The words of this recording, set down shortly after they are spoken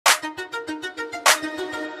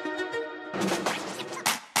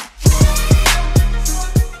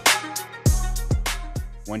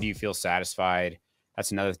when do you feel satisfied?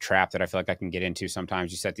 That's another trap that I feel like I can get into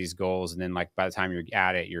sometimes. You set these goals, and then like by the time you're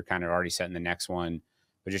at it, you're kind of already setting the next one.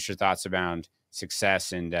 But just your thoughts around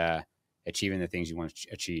success and achieving the things you want to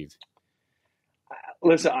achieve.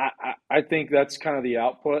 Listen, I think that's kind of the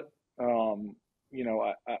output.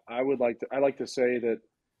 I would like to I like to say that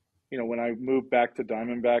when I moved back to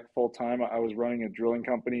Diamondback full time, I was running a drilling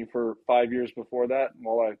company for 5 years before that. And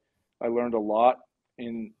while I learned a lot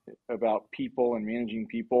in about people and managing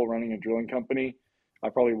people running a drilling company, I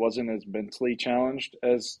probably wasn't as mentally challenged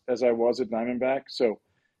as I was at Diamondback. So,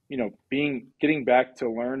 being getting back to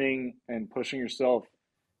learning and pushing yourself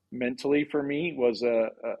mentally for me was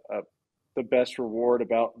the best reward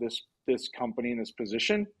about this company and this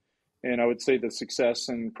position. And I would say the success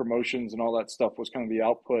and promotions and all that stuff was kind of the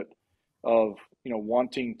output of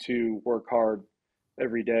wanting to work hard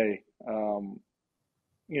every day.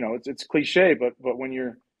 It's cliche, but when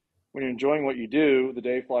you're enjoying what you do, the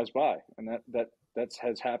day flies by, and that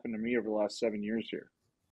has happened to me over the last 7 years here.